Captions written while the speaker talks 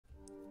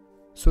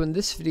So in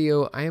this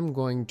video, I am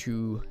going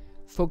to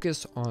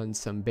focus on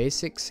some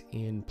basics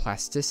in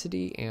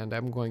plasticity, and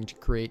I'm going to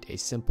create a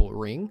simple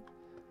ring.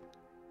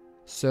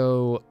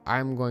 So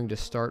I'm going to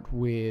start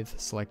with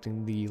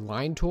selecting the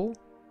line tool.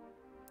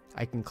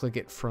 I can click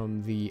it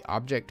from the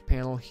object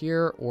panel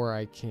here, or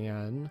I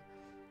can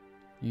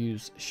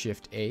use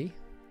Shift A.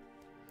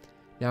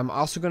 Now I'm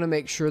also going to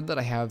make sure that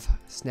I have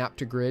snap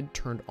to grid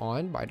turned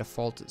on. By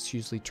default it's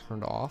usually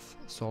turned off,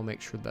 so I'll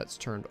make sure that's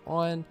turned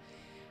on.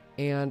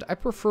 And I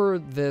prefer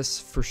this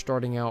for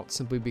starting out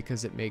simply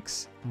because it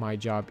makes my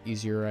job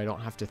easier. I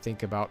don't have to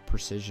think about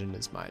precision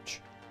as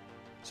much.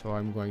 So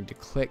I'm going to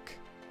click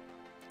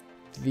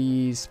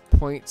these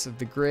points of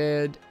the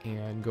grid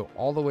and go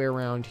all the way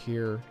around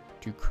here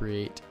to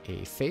create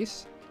a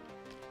face.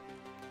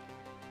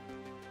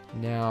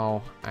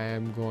 Now I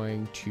am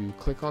going to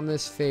click on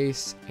this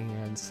face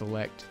and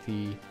select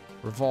the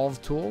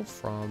revolve tool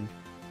from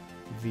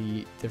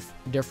the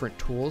different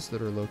tools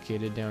that are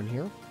located down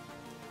here.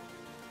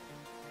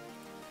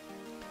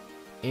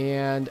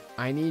 And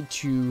I need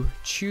to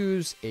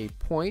choose a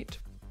point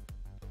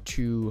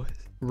to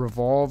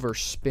revolve or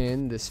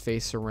spin this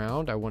face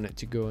around. I want it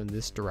to go in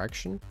this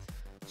direction.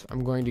 So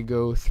I'm going to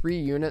go 3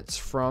 units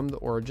from the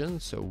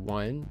origin. So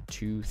 1,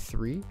 2,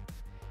 3.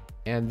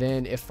 And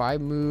then if I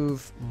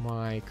move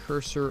my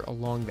cursor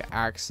along the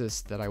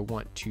axis that I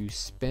want to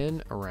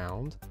spin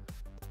around,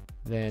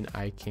 then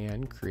I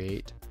can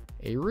create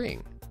a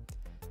ring.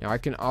 Now I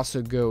can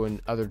also go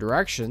in other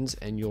directions,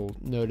 and you'll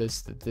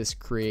notice that this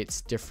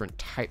creates different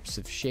types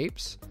of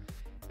shapes.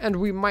 And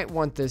we might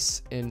want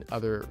this in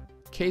other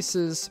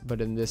cases, but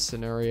in this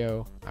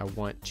scenario, I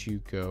want to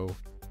go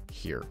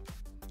here.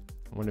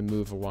 I want to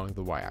move along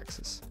the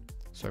y-axis.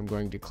 So I'm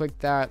going to click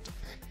that,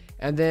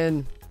 and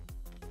then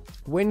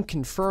when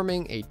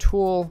confirming a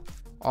tool,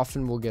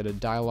 often we'll get a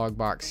dialog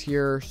box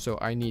here, so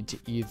I need to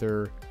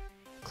either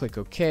click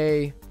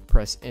OK,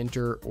 press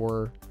Enter,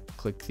 or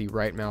click the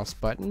right mouse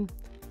button,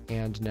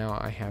 and now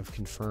I have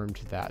confirmed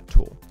that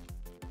tool.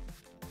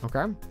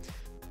 Okay,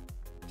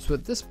 so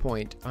at this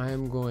point, I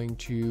am going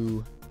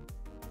to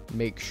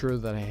make sure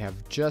that I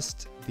have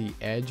just the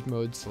edge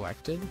mode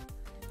selected.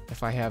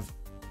 If I have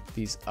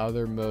these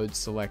other modes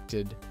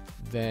selected,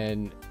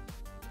 then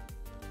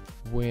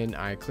when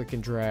I click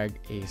and drag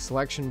a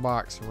selection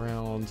box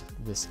around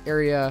this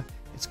area,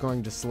 it's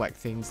going to select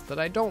things that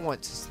I don't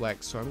want to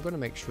select, so I'm going to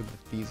make sure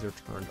that these are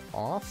turned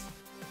off.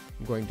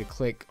 I'm going to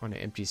click on an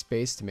empty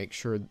space to make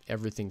sure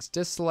everything's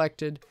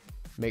deselected,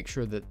 make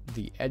sure that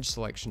the edge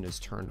selection is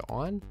turned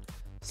on,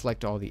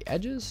 select all the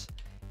edges,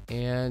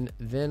 and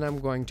then I'm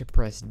going to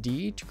press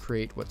D to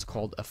create what's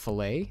called a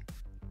fillet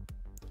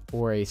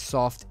or a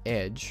soft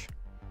edge.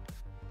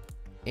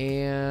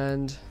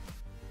 And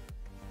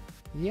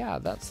yeah,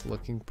 that's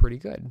looking pretty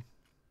good.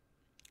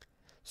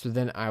 So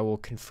then I will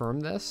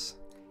confirm this,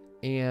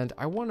 and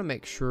I want to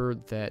make sure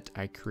that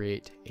I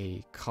create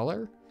a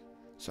color.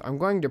 So I'm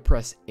going to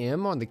press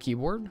M on the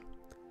keyboard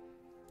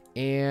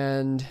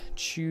and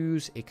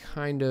choose a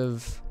kind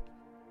of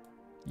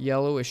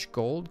yellowish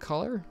gold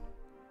color.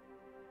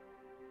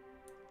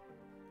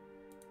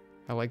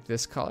 I like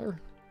this color.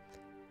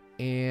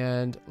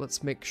 And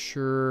let's make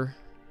sure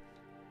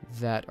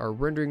that our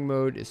rendering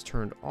mode is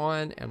turned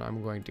on, and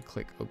I'm going to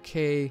click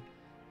OK,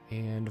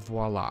 and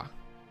voila.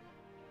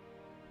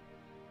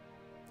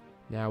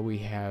 Now we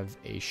have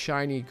a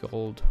shiny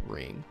gold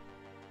ring.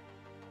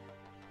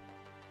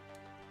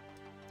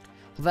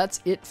 Well,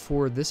 that's it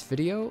for this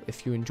video.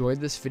 If you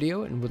enjoyed this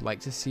video and would like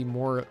to see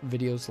more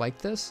videos like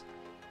this,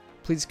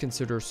 please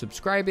consider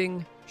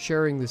subscribing,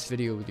 sharing this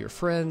video with your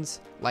friends,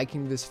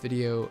 liking this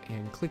video,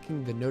 and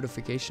clicking the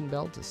notification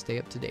bell to stay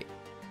up to date.